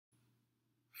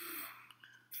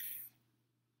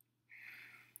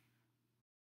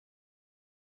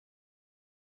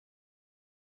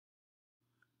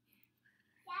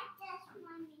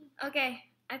Okay,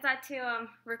 I thought to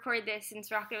record this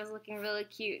since Rocket was looking really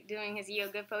cute doing his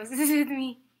yoga poses with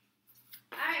me.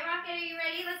 Alright, Rocket, are you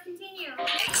ready? Let's continue.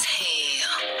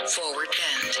 Exhale, forward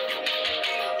bend.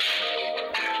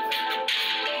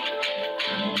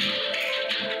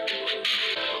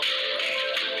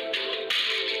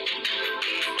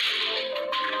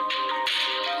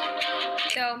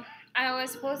 So, I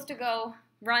was supposed to go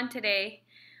run today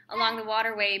along the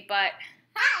waterway, but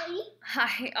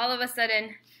all of a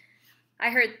sudden I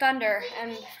heard thunder,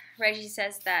 and Reggie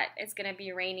says that it's going to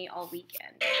be rainy all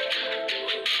weekend.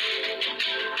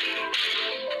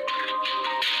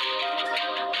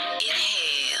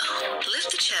 Inhale,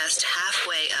 lift the chest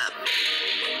halfway up.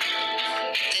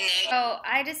 So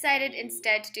I decided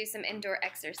instead to do some indoor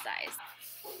exercise.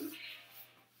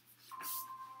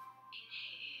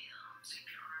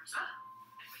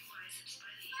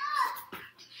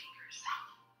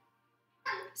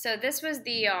 So this was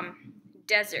the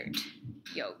desert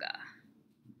yoga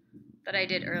that I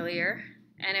did earlier,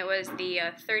 and it was the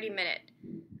 30-minute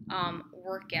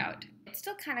workout. It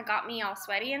still kind of got me all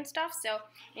sweaty and stuff, so,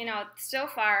 you know, so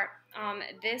far,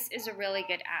 this is a really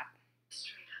good app.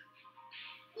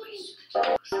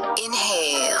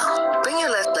 Inhale, bring your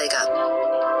left leg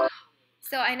up.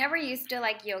 So I never used to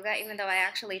like yoga, even though I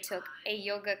actually took a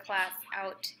yoga class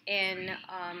out in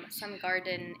some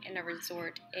garden in a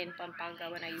resort in Pampanga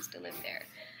when I used to live there.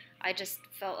 I just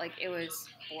felt like it was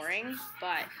boring,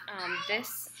 but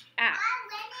this app.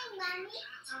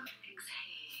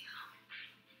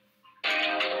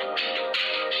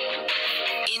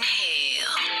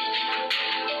 Inhale.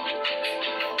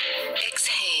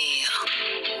 Exhale.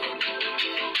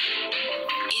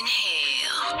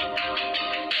 Inhale.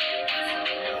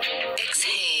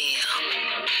 Exhale.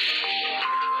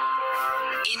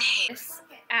 Inhale. This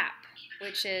app,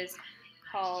 which is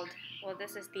called, well,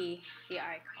 this is the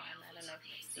icon. I don't know if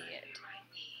you see it.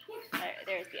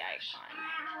 There's the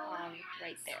icon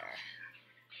right there.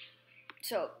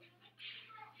 So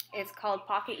it's called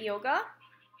Pocket Yoga,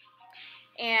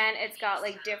 and it's got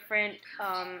like different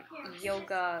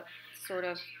yoga sort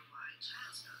of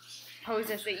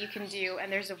poses that you can do,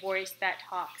 and there's a voice that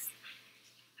talks.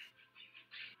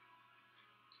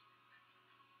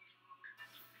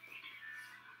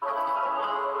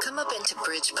 Come up into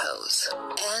bridge pose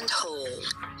and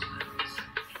hold.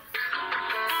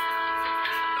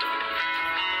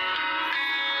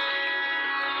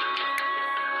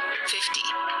 50,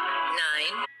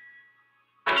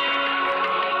 9.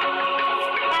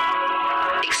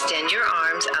 Extend your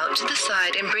arms out to the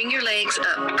side and bring your legs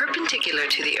up perpendicular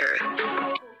to the earth.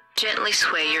 Gently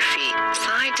sway your feet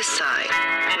side to side,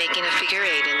 making a figure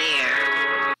 8 in the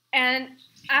air. And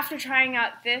after trying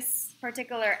out this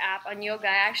particular app on yoga,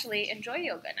 I actually enjoy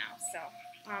yoga now. So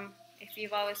if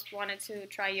you've always wanted to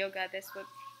try yoga, this would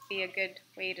be a good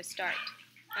way to start,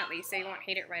 at least, so you won't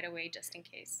hate it right away, just in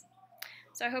case.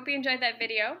 So I hope you enjoyed that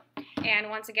video. And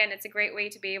once again, it's a great way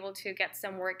to be able to get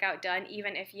some workout done,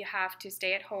 even if you have to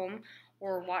stay at home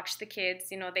or watch the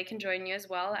kids. You know, they can join you as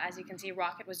well. As you can see,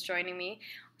 Rocket was joining me.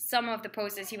 Some of the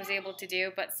poses he was able to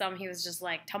do, but some he was just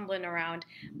like tumbling around.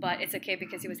 But it's okay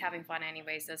because he was having fun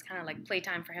anyways, so it's kind of like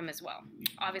playtime for him as well.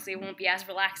 Obviously, it won't be as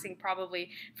relaxing probably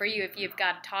for you if you've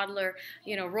got a toddler,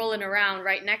 you know, rolling around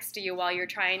right next to you while you're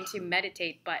trying to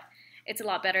meditate, but it's a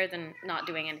lot better than not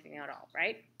doing anything at all,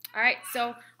 right? All right,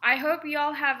 so I hope you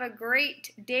all have a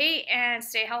great day and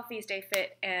stay healthy, stay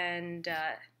fit, and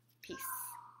peace.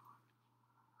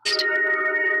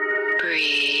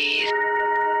 Breathe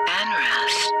and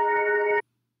rest.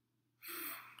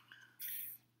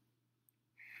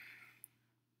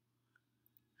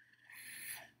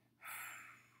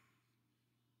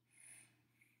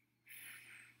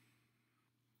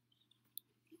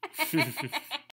 Ha ha ha ha.